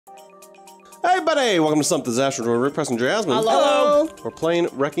Hey, buddy! Welcome to Stumpt, the Disaster Droid. Rick, Preston, Jasmine. Hello. We're playing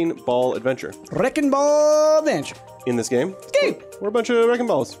Wrecking Ball Adventure. Wreckin Ball Adventure. In this game, we're a bunch of wrecking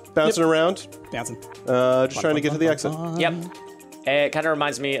balls bouncing around, Bouncing. just trying to get to the exit. Yep. It kind of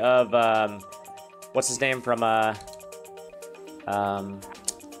reminds me of what's his name from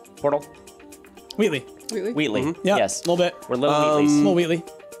Portal? Wheatley. Wheatley. Yeah, Yes. a little bit. We're little Wheatleys. Little Wheatley.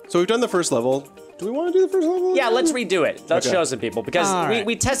 So we've done the first level. Do we want to do the first level? Yeah, let's redo it. Let's Okay. show some people because All right.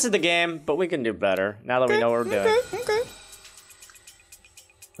 we tested the game, but we can do better now that we know what we're doing. Okay.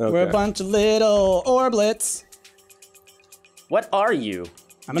 Okay. We're a bunch of little orblets. What are you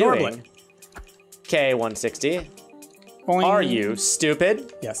I'm an doing? orblet. K160. Boing. Are you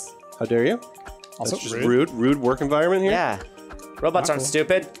stupid? Yes. How dare you? Also That's just rude work environment here. Yeah. Robots Not aren't cool.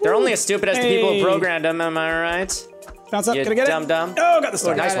 stupid. They're only as stupid as the people who Hey. programmed them, am I right? Bounce up. You Can I get it? dum-dum. Oh, got the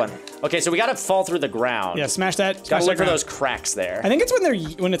star. Nice Got one. it. Okay, so we gotta fall through the ground. Yeah, smash that. Gotta Smash look that for those ground. cracks there. I think it's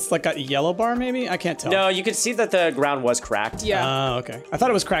when it's like got a yellow bar, maybe? I can't tell. No, you could see that the ground was cracked. Yeah. Oh, okay. I thought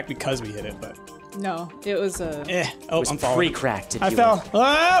it was cracked because we hit it, but No, it was eh. Oh, It was I'm falling. pre-cracked, if I you fell. will.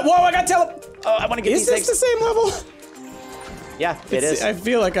 Ah, whoa, I got tele. Oh, I wanna get Is these this the things. same level? Yeah, it is. I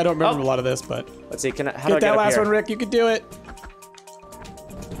feel like I don't remember Oh. a lot of this, but Let's see, how do I get that up last here? one, Rick. You could do it.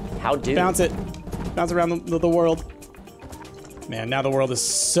 How do? Bounce it. Bounce around the world. Man, now the world is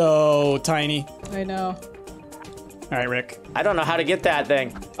so tiny. I know. All right, Rick. I don't know how to get that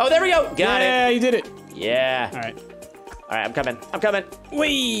thing. Oh, there we go. Got Yeah, it. you did it. Yeah. All right. All right, I'm coming. I'm coming.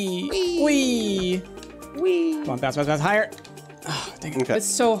 Wee. Wee. Wee. Come on, bounce, bounce, bounce. Higher. Oh, dang it. Okay. It's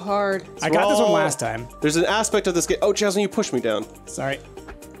so hard. I got this one all- last time. There's an aspect of this game. Oh, Jasmine, you pushed me down. Sorry.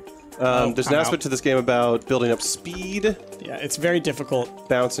 There's an I'm aspect out. to this game about building up speed, Yeah, it's very difficult.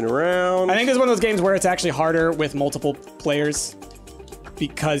 bouncing around. I think it's one of those games where it's actually harder with multiple players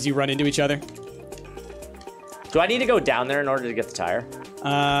because you run into each other. Do I need to go down there in order to get the tire?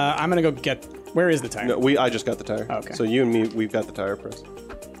 I'm gonna go get. Where is the tire? No, I just got the tire. Okay. So you and me, we've got the tire, Price.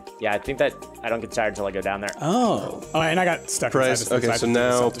 Yeah, I think that I don't get tired until I go down there. Oh. Oh, and I got stuck inside Price. this. Okay, inside so the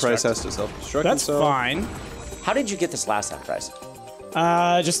now self-destruct. Price has to self-destruct That's himself. fine. How did you get this last time, Price?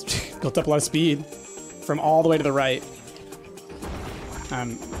 Just built up a lot of speed from all the way to the right.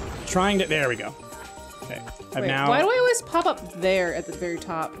 I'm trying to. There we go. Okay. I've Wait, now. why do I always pop up there at the very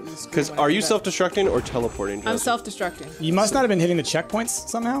top of the screen? Because when I are do you that? self-destructing or teleporting? I'm Jasmine? self-destructing. You must not have been hitting the checkpoints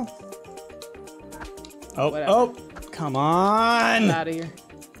somehow. Oh, Whatever. oh, come on! Out of here.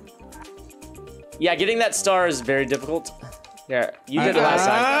 Yeah, getting that star is very difficult. Here, you did it last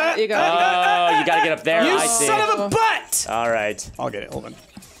time. You got it. Oh, you gotta get up there. You I see. son of a butt! All right. I'll get it. Hold on.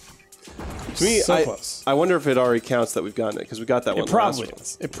 To me, So close. I wonder if it already counts that we've gotten it, because we got that one It probably last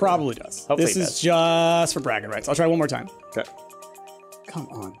does. It probably does. Hopefully this it is does. just for bragging rights. I'll try one more time. one. Okay. Come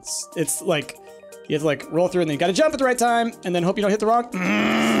on. It's like you have to like roll through and then you gotta jump at the right time and then hope you don't hit the wrong.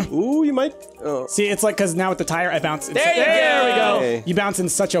 Ooh, you might. Oh. See, it's like because now with the tire, I bounce. There you There we go. go. Hey. You bounce in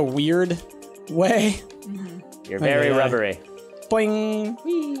such a weird way. You're very yeah. rubbery. Boing.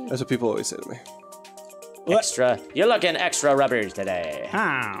 That's what people always say to me. Extra. You're looking extra rubbery today.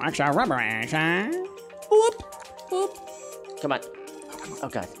 Oh, extra rubber action. Boop. Boop. Come on. Oh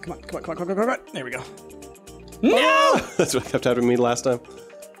god. Come on, come on, come on, come on, come on. There we go. No! That's what kept happening to me last time.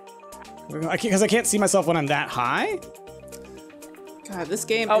 Because I can't see myself when I'm that high. God, this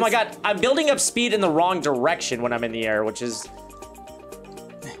game. Oh is, my god, I'm building up speed in the wrong direction when I'm in the air, which is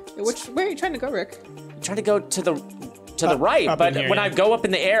Where are you trying to go, Rick? trying to go to the right, up but in here, when yeah. I go up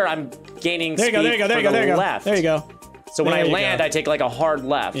in the air, I'm gaining There you speed go, there you go, there you for go, there the you go. left. There you go. So when There I you land, go. I take like a hard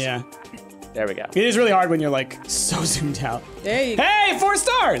left. Yeah. There we go. It is really hard when you're like so zoomed out. There you go. Hey, 4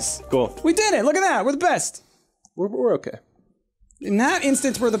 stars! Cool. We did it. Look at that. We're the best. We're okay. In that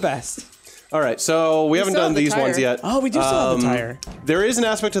instance, we're the best. All right, so we haven't still done have the these ones tire. yet. Oh, we do still have the tire. There is an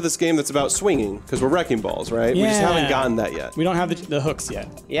aspect to this game that's about swinging, because we're wrecking balls, right? We just Yeah. haven't gotten that yet. We don't have the hooks yet.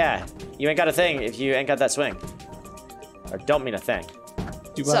 Yeah, you ain't got a thing if you ain't got that swing. Or don't mean a thing.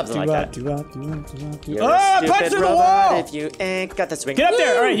 Something like that. You're Oh, I a punched stupid through the robot wall! if you ain't got the swing. Get up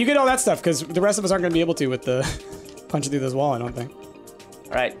there. Woo! All right, you get all that stuff because the rest of us aren't going to be able to with the punching through this wall, I don't think.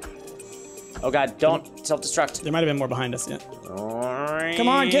 All right. Oh god, don't self-destruct. There might have been more behind us yet. Come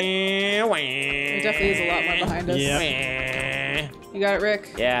on, get- There definitely is a lot more behind us. Yeah. You got it,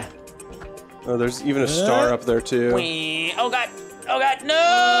 Rick. Yeah. Oh, there's even a star up there, too. Oh god. Oh god, no!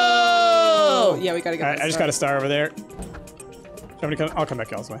 Oh, yeah, we gotta get All right, this I just got a star over there. Somebody come, I'll come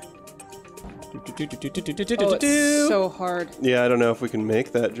back y'all's way. Oh, it's so hard. Yeah, I don't know if we can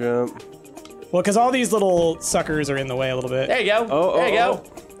make that jump. Well, because all these little suckers are in the way a little bit. There you go. Oh, there you go.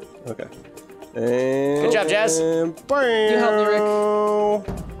 Okay. And Good job, Jazz. and You helped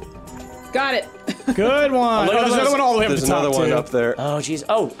me, Rick. Got it. Good one. Look Oh, at there's those. another one all the way up There's the top, another one too. up there. Oh, jeez.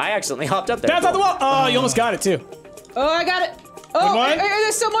 Oh, I accidentally hopped up there. Bounce off the wall. Oh, you almost got it, too. Oh, I got it. Oh, one.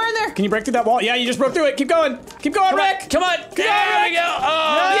 there's still more in there. Can you break through that wall? Yeah, you just broke through it. Keep going. Keep going, Rick. Come on. There we go.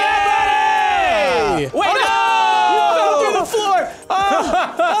 Oh, Yeah, buddy. Wait, Oh, no! You fell through the floor.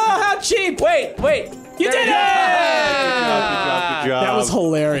 Oh, how cheap. Wait. You did it. Good job. That was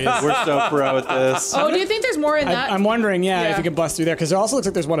hilarious. We're so pro at this. Oh, do you think there's more in that? I'm wondering, Yeah. if you can bust through there, because it also looks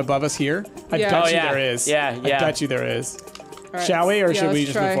like there's one above us here. I Yeah. bet Oh, you yeah. there is. Yeah. I bet you there is. All right. Shall we, or Yeah, should we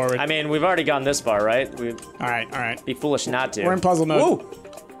let's just move try. forward? I mean, we've already gone this far, right? We'd all right. be foolish not to. We're in puzzle mode. Woo!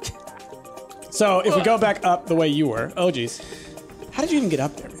 So if we go back up the way you were, oh geez, how did you even get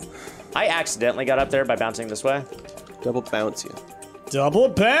up there, man? I accidentally got up there by bouncing this way. Double bounce you. Double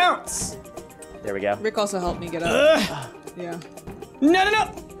bounce. There we go. Rick also helped me get up. Yeah.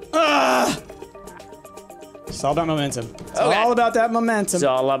 No. It's all about momentum. It's Okay. all about that momentum. It's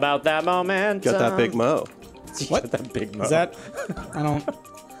all about that moment. Got that big mo. What? That big mo. Is that? I don't.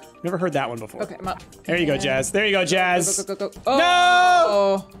 Never heard that one before. Okay, I'm up. There you go, Jazz. There you go, Jazz. Go. Oh. No!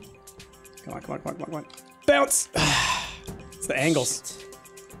 Oh. Come on. Bounce. It's the angles.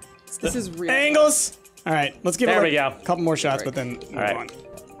 This is real. Angles. All right, let's give There it we go. a couple more shots, but then move right. on.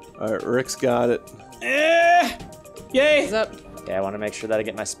 All right, Rick's got it. Yay! Is up. Okay, I want to make sure that I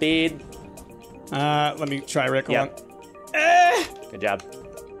get my speed. Let me try Rick. Hold Yep. on. Good job.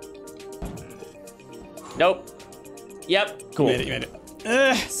 Nope. Yep. Cool. You made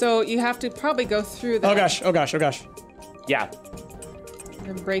it. So you have to probably go through that. Oh gosh. Yeah.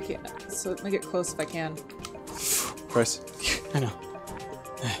 And break it. So make it close if I can. Press. I know.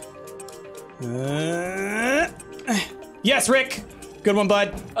 Yes, Rick. Good one,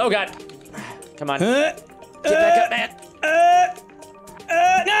 bud. Oh God. Come on. Get back up, man.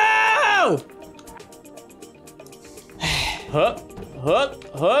 No!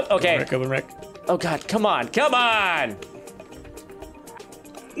 Hook. Okay. Rick, good one, Rick. Oh God. Come on.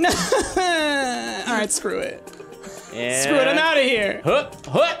 No. All right, screw it. And Screw it. I'm out of here. Hook.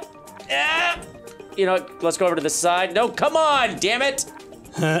 Yeah. You know, let's go over to the side. No, come on, damn it.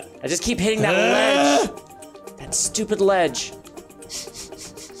 I just keep hitting that ledge. That stupid ledge.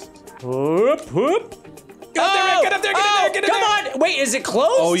 Whoop. Get up there. Come on. Wait, is it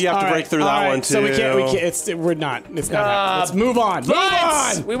closed? Oh, you have All to right, break through all that right, one too. So we can't. We're not. It's not happening. Let's move on. Move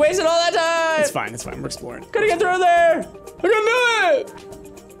What? on. We wasted all that time. It's fine. We're exploring. Gotta get through there. We're gonna do it.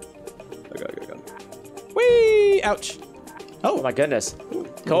 I got it. Whee! Ouch. Oh my goodness.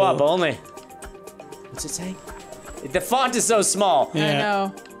 Co-op only. What's it saying? The font is so small. Yeah. I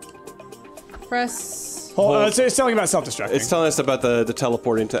know. Press. It's telling about self-destructing. It's telling us about the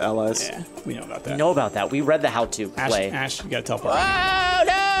teleporting to allies. Yeah, we know about that. Know about that. We read the how-to play. Ash, you gotta teleport. Oh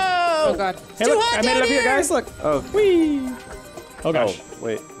no! Oh God. Hey, look, hot I made it down up here, here. guys. Look. Oh, Whee! Oh gosh.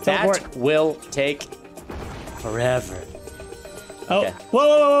 wait. That Teleport. will take forever. Oh. Okay.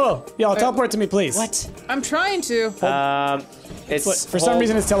 Whoa. Y'all, teleport to me, please. What? I'm trying to. It's For some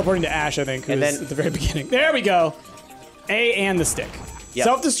reason, it's teleporting to Ash, I think, who's And then- at the very beginning. There we go. A and the stick. Yep.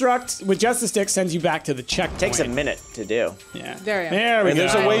 Self-destruct with just the stick sends you back to the checkpoint. takes a minute to do. Yeah. There you go. There we And go.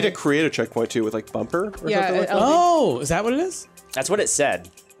 there's a way to create a checkpoint too with like bumper or Yeah, something like that. Oh, is that what it is? That's what it said.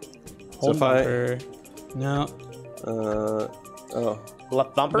 Hold if I- bumper. No. Oh,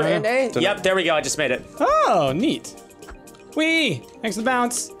 Left bumper No. and A? So- Yep, there we go. I just made it. Oh, neat. Whee! Thanks for the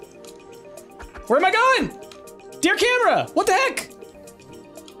bounce. Where am I going? Dear camera! What the heck?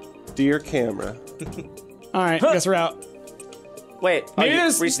 dear camera. All right, guess we're out. Wait, Maybe you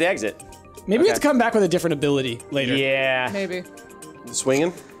there's- reached the exit. Maybe we have Okay. to come back with a different ability later. Yeah. Maybe.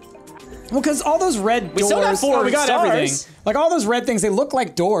 Swinging. Well, because all those red doors. We still got 4 we got stars. everything. Like all those red things, they look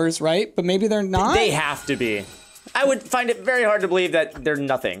like doors, right? But maybe they're not. They have to be. I would find it very hard to believe that they're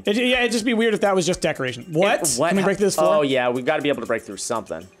nothing. It'd just be weird if that was just decoration. What? Can we break through this floor? Oh, yeah, we've got to be able to break through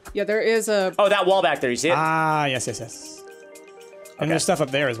something. Yeah, there is a. Oh, that wall back there, you see it? Ah, yes. And there's stuff up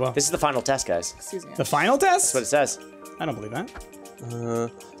there as well. This is the final test, guys. That's Excuse me. The final test? what it says. I don't believe that.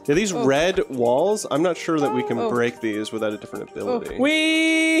 Yeah, these red walls. I'm not sure that we can Oh. break these without a different ability.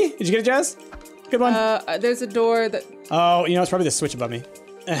 Whee! Did you get it, Jazz? Good one. There's a door that. Oh, you know, it's probably the switch above me.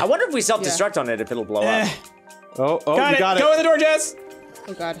 I wonder if we self-destruct on it, if it'll blow up. Oh, Got you it. got Go it. in the door, Jazz.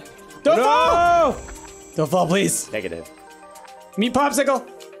 Oh God. Don't No! fall. Don't fall, please. Negative. Meat popsicle.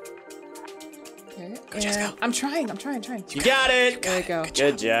 Okay. And I'm trying. You got it! There we go.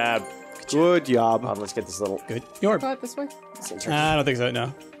 Good job. Good job. Let's get this little... Good. Your. Go out this way. I don't think so.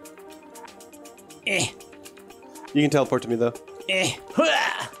 No. You can teleport to me though.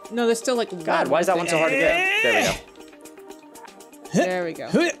 No, there's still like. God, why is that one so hard to get? There we go.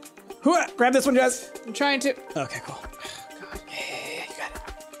 There we go. Grab this one, Jazz. I'm trying to. Okay, cool.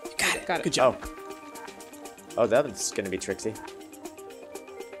 Got it. Good job. Oh, that one's gonna be tricksy.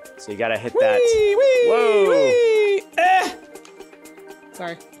 So you gotta hit that. Wee, Whoa. wee.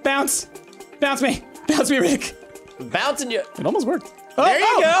 Sorry. Bounce. Bounce me, Rick. I'm bouncing you. It almost worked. Oh, There you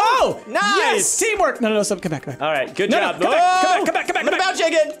go. Oh, Nice. Yes, teamwork. No, come back. All right, good No, job. come back. I'm gonna bounce you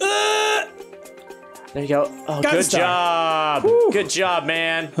again. There you go. Oh, Got good the star. job. Good job,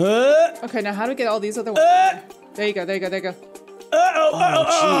 man. Okay, now how do we get all these other ones? There you go.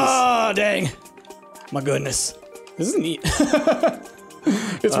 Oh, dang. My goodness. This is neat.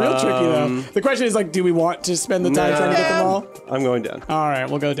 It's real tricky, though. The question is, like, do we want to spend the time trying to get them all? I'm going down. All right,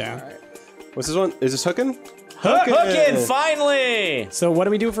 we'll go down. What's this one? Is this hooking? Hooking, finally. So what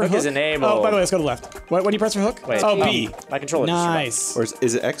do we do for hook? is enabled. Oh, by the way, let's go to the left. What do you press for hook? Wait, oh, B. My controller just Nice. Or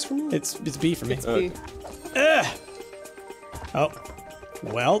is it X for me? It's B for me. B. Oh,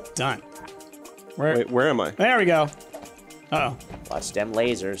 well done. Wait, where am I? There we go. Uh-oh. Watch them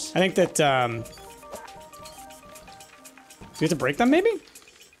lasers. I think that, do we have to break them, maybe?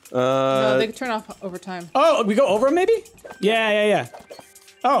 No, they can turn off over time. Oh, we go over them, maybe? Yeah.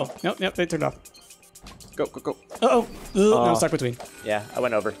 Oh, nope, they turned off. Go. Uh-oh. No, I'm stuck between. Yeah, I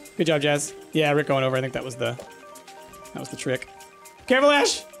went over. Good job, Jazz. Yeah, Rick going over. I think that was the trick. Careful,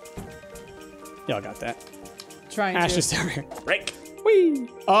 Ash. Y'all got that. Trying Ash to. just over here. Break. Whee!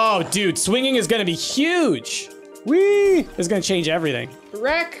 Oh, dude, swinging is gonna be huge. Whee! This is gonna change everything.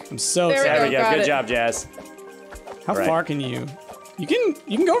 Wreck. I'm so There we excited. There we go. Got Good it. job, Jazz. How Right. far can you? You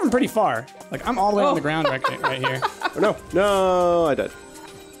can go from pretty far. Like I'm all the way on the ground right here. Oh, no, I died.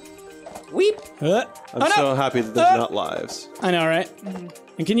 Weep. I'm no. so happy that there's not lives. I know, right?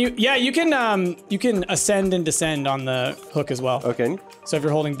 And can you? Yeah, you can ascend and descend on the hook as well. Okay. So if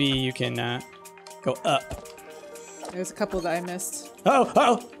you're holding B, you can go up. There's a couple that I missed.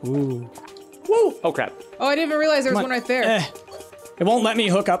 Oh. Ooh. Woo. Oh crap. Oh, I didn't even realize there was Come one on. right there. It won't let me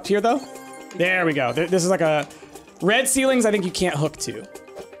hook up here though. There we go. This is like a red ceilings. I think you can't hook to,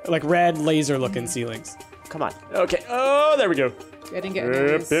 like red laser looking ceilings. Come on. Okay. Oh, there we go. I didn't get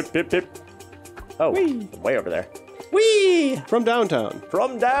any of these. Pip. Oh, Whee. way over there. Whee! From downtown.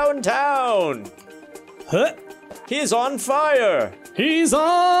 From downtown. Huh? He's on fire. He's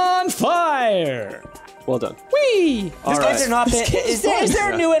on fire. Well done. Whee! All right. Is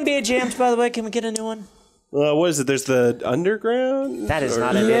there a new NBA Jams, by the way? Can we get a new one? What is it? There's the underground? That is Or-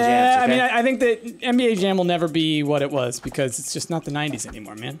 not NBA Yeah, Jams. I mean, Okay? I think that NBA Jam will never be what it was because it's just not the 90s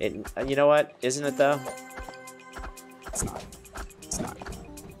anymore, man. You know what? Isn't it though? It's not. It's not.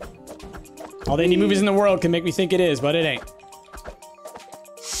 All the indie movies in the world can make me think it is, but it ain't.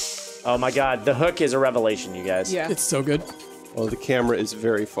 Oh my God, the hook is a revelation, you guys. Yeah. It's so good. Well, the camera is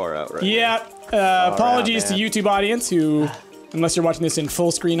very far out right Yeah. Apologies to man. YouTube audience who, unless you're watching this in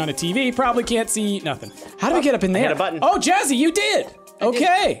full screen on a TV, probably can't see nothing. How do we get up in there? hit a button. Oh, Jazzy, you did.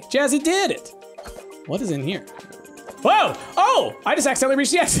 Okay, Jazzy did it. What is in here? Whoa! Oh, I just accidentally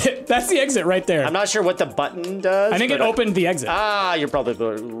reached the exit. That's the exit right there. I'm not sure what the button does. I think it but opened the exit. Ah, you're probably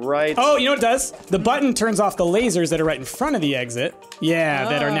right. Oh, you know what it does? The button turns off the lasers that are right in front of the exit. Yeah,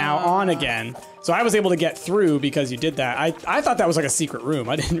 that are now on again. So I was able to get through because you did that. I thought that was like a secret room.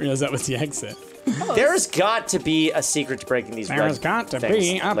 I didn't realize that was the exit. There's got to be a secret to breaking these. There's red got to things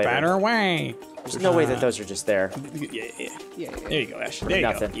be a later. better way. There's no way that those are just there. Yeah. There you go, Ash. There you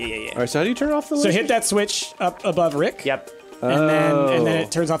Nothing. go. Yeah. All right, so how do you turn off the So laser? hit that switch up above Rick. Yep. And then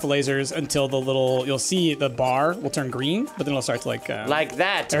it turns off the lasers until the little, you'll see the bar will turn green, but then it'll start to like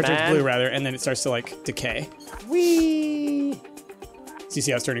That, or it turns man. blue rather, and then it starts to like decay. Whee! So you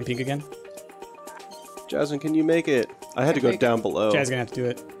see how it's turning pink again? Jasmine, can you make it? I had to go make it. down below. Jazz gonna have to do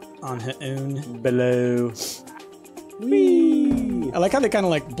it on her own. Below. Whee! I like how they kind of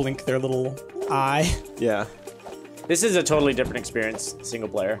like blink their little eye. Yeah. This is a totally different experience, single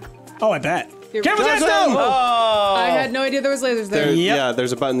player. Oh, I bet. Here we Careful, go. Jazz! No! Oh! I had no idea there was lasers there. There, Yep. Yeah,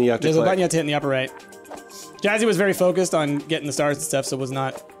 there's a button you have to There's a click. button you have to hit in the upper right. Jazzy was very focused on getting the stars and stuff, so was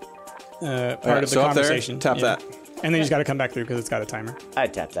not part Alright, of the so up there, conversation. tap Yeah. that. And then you just got to come back through because it's got a timer. I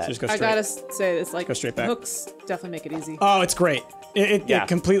tapped that. So just go I straight. gotta say this, like, Go straight back. hooks definitely make it easy. Oh, it's great. It Yeah.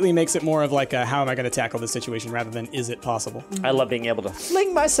 completely makes it more of like a, how am I going to tackle this situation rather than is it possible? I love being able to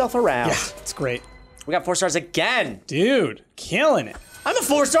fling myself around. Yeah, it's great. We got 4 stars again. Dude, killing it. I'm a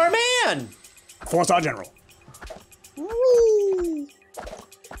 4-star man. 4-star general.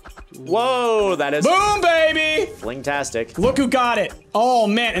 Whoa, that is Boom, baby! flingtastic. Look who got it. Oh,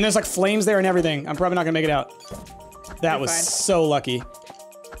 man. And there's like flames there and everything. I'm probably not going to make it out. That You're was fine. so lucky.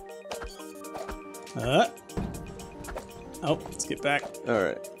 Oh, let's get back. All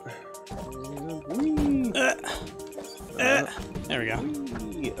right. There we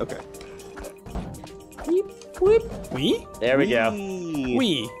go. Okay. We? There we go.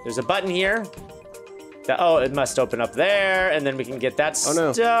 We. There's a button here. Oh, it must open up there, and then we can get that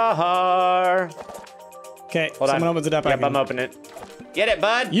no. star. Okay, Hold someone on. opens it up. Yep, I'm opening it. Get it,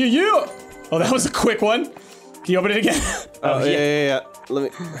 bud. You. Oh, that was a quick one. Can you open it again? Oh, yeah.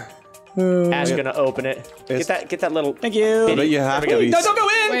 Let me. Ash gonna open it. Get that little. Thank you. I bet you have to There we be. No, don't go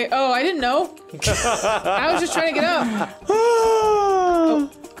in. Wait, oh, I didn't know. I was just trying to get up. Oh.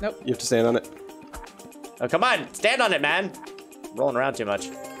 Nope. You have to stand on it. Oh, come on, stand on it, man. Rolling around too much.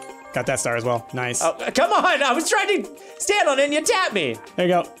 Got that star as well. Nice. Oh, come on! I was trying to stand on it, and you tapped me. There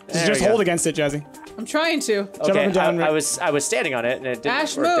you go. Just we hold go. against it, Jazzy. I'm trying to. Jump up Okay, and down. I was standing on it, and it didn't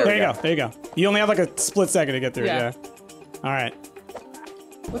Ash, work. move. There you go. There you go. You only have like a split second to get through. Yeah. All right.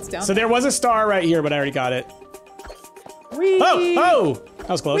 What's down So there was a star right here, but I already got it. Whee! Oh! That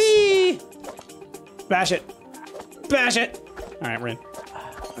was close. Whee! Bash it. Bash it. All right, we're in.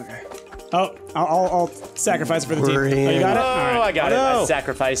 Okay. Oh, I'll sacrifice it for the team. We're Oh, you in. got it? Oh, All right. I got it. no. I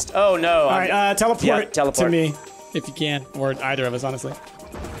sacrificed. Oh no! All right, teleport, Yeah, teleport. to me if you can, or either of us, honestly.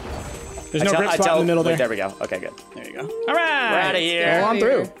 There's no I grip tell- spot in the middle wait, there. there we go. Okay, good. There you go. All right. We're outta here. Go on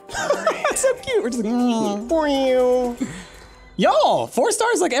through. That's so cute. We're just like, y'all, 4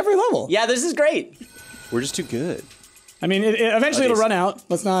 stars like every level. Yeah, this is great. We're just too good. I mean, eventually it'll these- run out.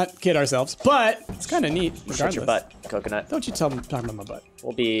 Let's not kid ourselves. But it's kind of neat, regardless. Shut your butt, coconut. Don't you talk about my butt.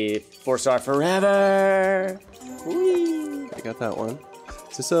 We'll be 4-star forever. Whee! I got that one.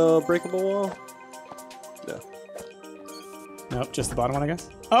 Is this a breakable wall? No. Nope, just the bottom one, I guess.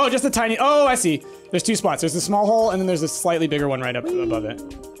 Oh, just the tiny. Oh, I see. There's 2 spots. There's a small hole, and then there's a slightly bigger one right up above it.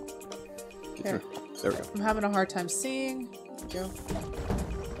 Okay. There we go. I'm having a hard time seeing. There we go.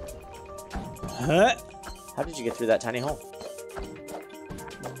 Huh? How did you get through that tiny hole?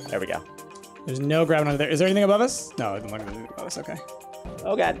 There we go. There's no grabbing under there. Is there anything above us? No, I'm not gonna do above us. Okay.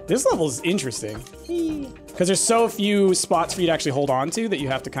 Oh god. This level is interesting because there's so few spots for you to actually hold on to that you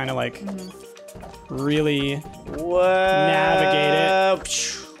have to kind of like really What? navigate it.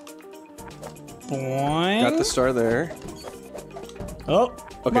 Boing. Got the star there. Oh,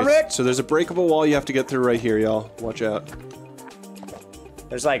 come on, Okay, Rick. so there's a breakable wall you have to get through right here, y'all. Watch out.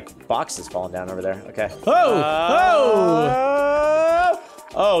 There's like boxes falling down over there. Okay.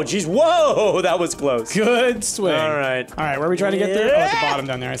 Oh, geez. Whoa, that was close. Good swing. All right. All right, where are we trying to get through? Oh, at the bottom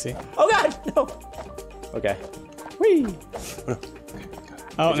down there, I see. Oh god, no. Okay. Whee.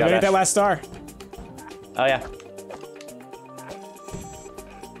 Oh, and job, we get Ash. that last star. Oh yeah.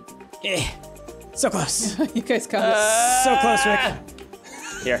 Eh. So close. You guys got it. So close, Rick.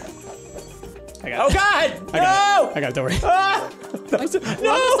 Here. I got Oh it. god, I got no! it. I got it, don't worry.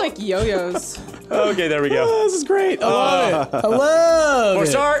 We're almost like yo-yos. Okay, there we go. Oh, this is great. I love it. I love it.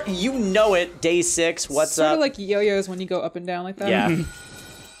 4-star, you know it. Day 6. What's Sort up? of like yo-yos when you go up and down like that. Yeah.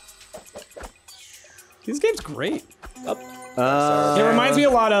 This game's great. Uh, It reminds me a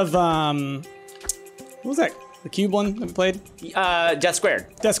lot of, what was that? The cube one that we played? Death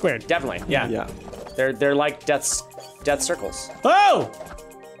Squared. Death Squared. Definitely. Yeah. yeah. They're like death circles. Oh!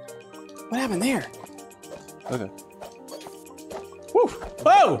 What happened there? Okay. Woo!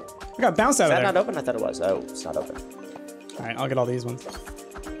 Whoa! I got bounced out Is that of there. not open? I thought it was. Oh, it's not open. All right, I'll get all these ones.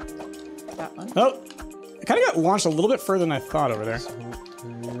 That one. Oh! I kind of got launched a little bit further than I thought over there.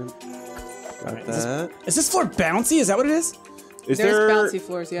 Got that. Is this floor bouncy? Is that what it is? Is There's there... bouncy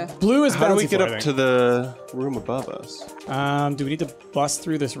floors, yeah. Blue is bouncy How do we get floor, I up think. to the room above us? Do we need to bust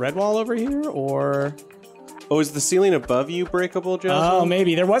through this red wall over here, or? Oh, is the ceiling above you breakable, Josh? Oh,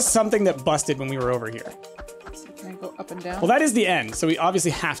 maybe there was something that busted when we were over here. So can I go up and down? Well, that is the end, so we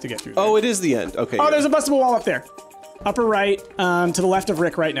obviously have to get through. There. Oh, it is the end. Okay. Oh, yeah. there's a bustable wall up there, upper right, to the left of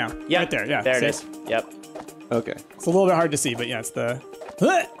Rick right now. Yep. Right there. Yeah. There it see? is. Yep. Okay. It's a little bit hard to see, but yeah, it's the.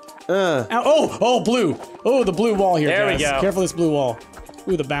 Uh, Ow, oh, blue. Oh, the blue wall here. There we guys. go. Careful this blue wall.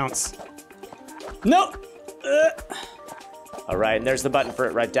 Ooh, the bounce. Nope. All right, and there's the button for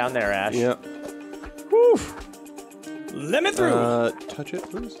it right down there, Ash. yeah. Whew. Let me through. Touch it,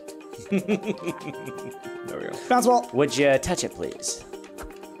 please. There we go. Bounce wall, Would you touch it, please?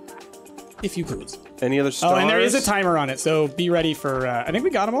 if you please. Any other stars? Oh, and there is a timer on it, so be ready for. I think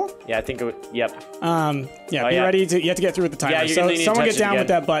we got them all. Yeah, I think it would. Yep. Yeah, be yeah. ready to. You have to get through with the timer. Yeah, you're so gonna need to someone touch get it down with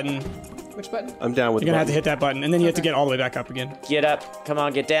again. that button. Which button? I'm down with You're gonna have to button. hit that button, and then you have to get all the way back up again. Get up. Come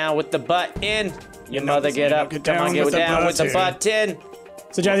on, get down with the button. Your mother, so get you up. don't get Come on, down get with the down with the button. button.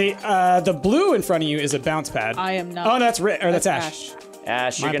 So Jazzy, the blue in front of you is a bounce pad. I am not. Oh, no, that's Rick, or that's Ash.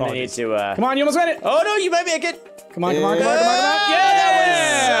 Ash, you're My gonna need apologies. to. Come on, you almost got it. Oh no, you might make it. Come on, come on, come on, come on, come on.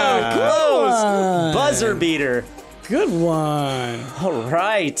 Yeah, that was so Good close. one. Buzzer beater. Good one. All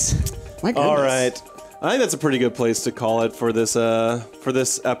right. My goodness. All right. I think that's a pretty good place to call it for this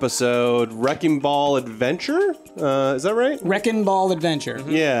episode. Wrecking Ball Adventure? Is that right? Wreckin' Ball Adventure.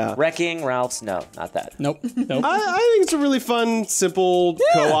 Yeah. Wrecking Ralph's? No, not that. Nope. Nope. I think it's a really fun, simple,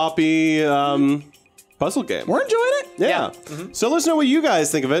 co-op-y puzzle game. We're enjoying it. Yeah. So let us know what you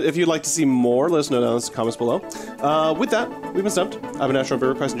guys think of it. If you'd like to see more, let us know down in the comments below. With that, we've been Stumpt. I've been Astro,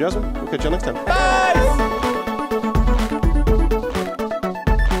 Bear, Christ, and Jasmine. We'll catch you next time. Bye!